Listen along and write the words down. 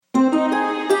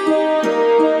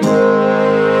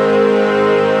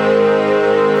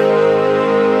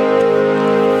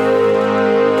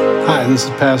Hi, this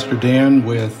is Pastor Dan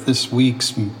with this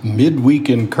week's midweek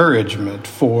encouragement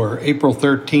for April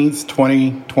 13th,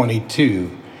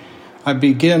 2022. I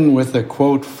begin with a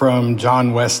quote from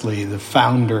John Wesley, the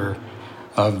founder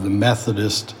of the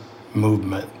Methodist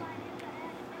movement.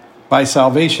 By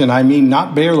salvation, I mean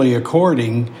not barely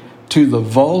according to the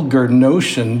vulgar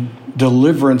notion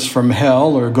deliverance from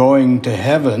hell or going to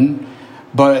heaven,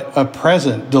 but a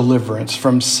present deliverance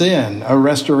from sin, a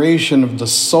restoration of the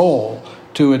soul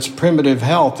to its primitive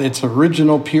health, its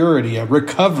original purity, a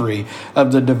recovery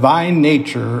of the divine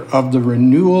nature, of the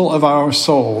renewal of our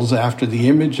souls after the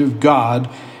image of God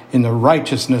in the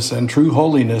righteousness and true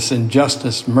holiness in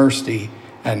justice, mercy,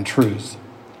 and truth.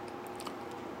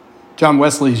 John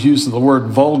Wesley's use of the word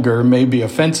vulgar may be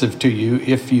offensive to you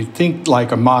if you think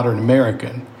like a modern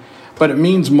American, but it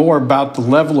means more about the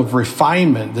level of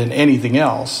refinement than anything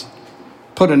else.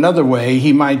 Put another way,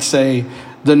 he might say,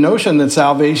 the notion that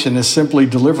salvation is simply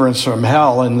deliverance from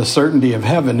hell and the certainty of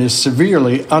heaven is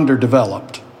severely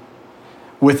underdeveloped.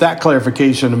 With that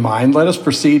clarification in mind, let us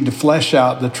proceed to flesh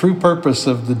out the true purpose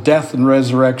of the death and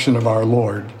resurrection of our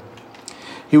Lord.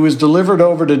 He was delivered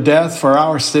over to death for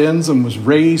our sins and was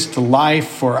raised to life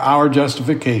for our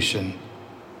justification.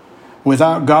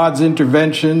 Without God's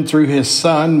intervention through his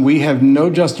Son, we have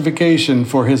no justification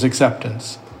for his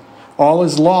acceptance. All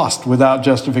is lost without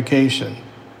justification.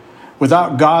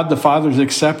 Without God the Father's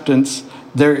acceptance,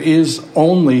 there is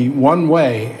only one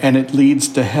way, and it leads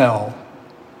to hell.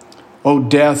 O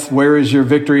death, where is your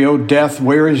victory? O death,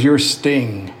 where is your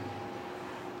sting?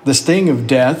 The sting of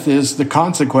death is the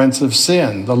consequence of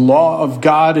sin. The law of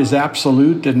God is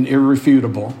absolute and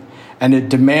irrefutable, and it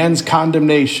demands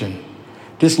condemnation.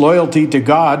 Disloyalty to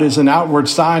God is an outward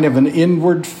sign of an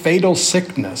inward fatal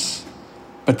sickness.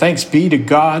 But thanks be to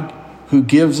God who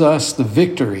gives us the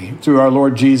victory through our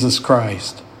Lord Jesus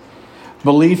Christ.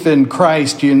 Belief in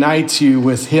Christ unites you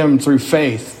with him through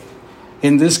faith.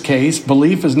 In this case,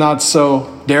 belief is not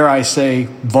so, dare I say,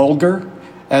 vulgar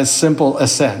as simple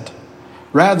assent.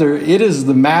 Rather, it is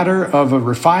the matter of a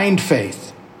refined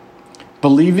faith,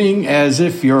 believing as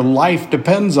if your life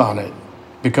depends on it,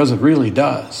 because it really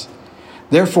does.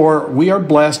 Therefore, we are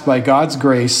blessed by God's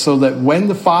grace so that when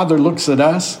the Father looks at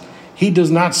us, he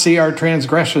does not see our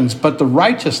transgressions, but the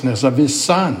righteousness of his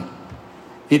Son.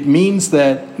 It means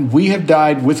that we have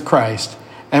died with Christ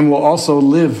and will also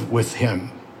live with him.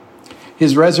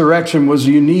 His resurrection was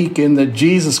unique in that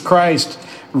Jesus Christ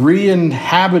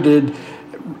re-inhabited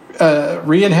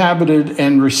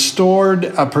and restored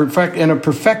and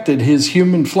perfected his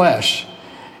human flesh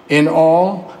in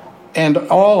all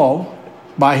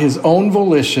by his own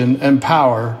volition and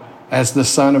power as the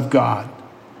Son of God.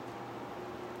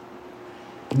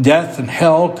 Death and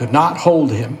hell could not hold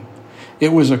him.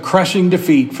 It was a crushing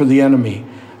defeat for the enemy,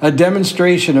 a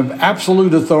demonstration of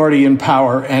absolute authority and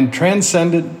power, and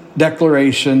transcendent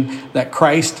declaration that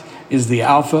Christ is the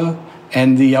Alpha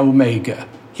and the Omega.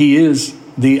 He is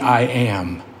the I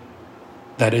Am,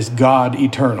 that is God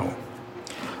eternal.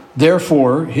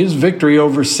 Therefore, his victory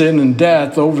over sin and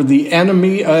death, over the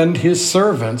enemy and his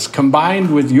servants,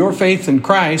 combined with your faith in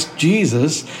Christ,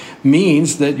 Jesus,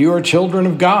 means that you are children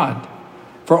of God.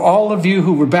 For all of you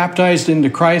who were baptized into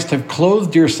Christ have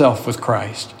clothed yourself with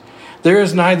Christ. There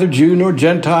is neither Jew nor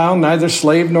Gentile, neither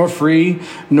slave nor free,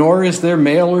 nor is there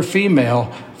male or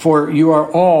female, for you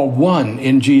are all one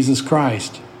in Jesus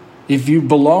Christ. If you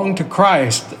belong to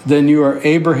Christ, then you are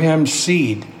Abraham's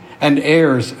seed and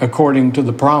heirs according to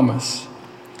the promise.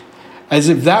 As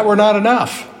if that were not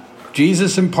enough,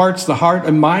 Jesus imparts the heart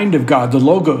and mind of God, the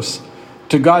Logos,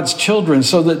 to God's children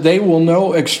so that they will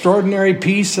know extraordinary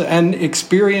peace and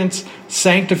experience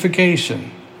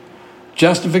sanctification.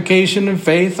 Justification and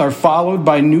faith are followed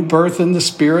by new birth in the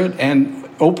Spirit and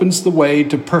opens the way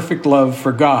to perfect love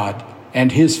for God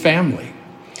and his family.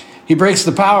 He breaks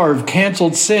the power of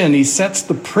canceled sin. He sets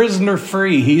the prisoner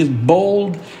free. He is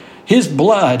bold. His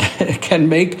blood can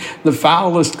make the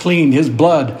foulest clean. His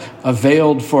blood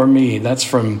availed for me. That's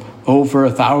from Over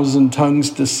 1,000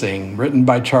 Tongues to Sing, written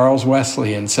by Charles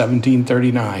Wesley in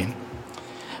 1739.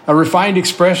 A refined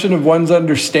expression of one's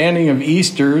understanding of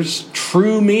Easter's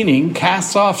true meaning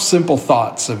casts off simple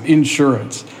thoughts of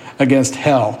insurance against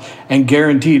hell and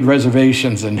guaranteed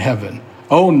reservations in heaven.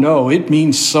 Oh no, it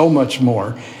means so much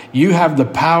more. You have the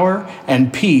power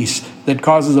and peace that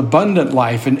causes abundant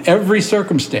life in every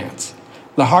circumstance.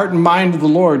 The heart and mind of the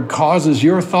Lord causes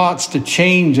your thoughts to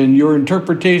change and your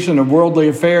interpretation of worldly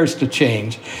affairs to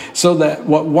change, so that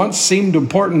what once seemed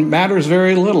important matters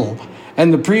very little,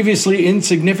 and the previously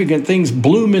insignificant things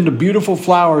bloom into beautiful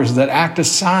flowers that act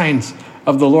as signs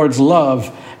of the Lord's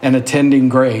love and attending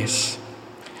grace.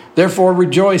 Therefore,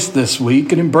 rejoice this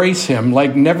week and embrace him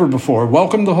like never before.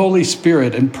 Welcome the Holy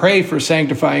Spirit and pray for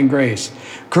sanctifying grace.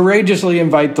 Courageously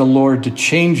invite the Lord to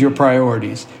change your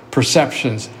priorities,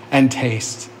 perceptions, and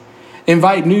tastes.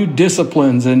 Invite new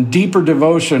disciplines and deeper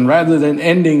devotion rather than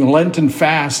ending Lenten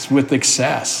fasts with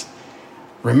excess.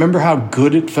 Remember how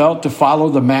good it felt to follow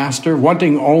the Master,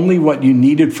 wanting only what you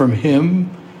needed from him?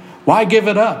 Why give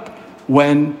it up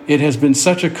when it has been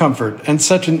such a comfort and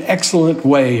such an excellent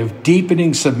way of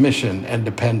deepening submission and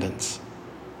dependence?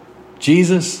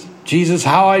 Jesus, Jesus,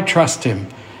 how I trust him,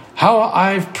 how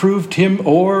I've proved him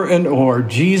o'er and o'er.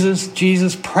 Jesus,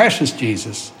 Jesus, precious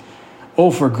Jesus.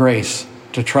 Oh, for grace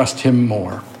to trust him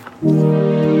more.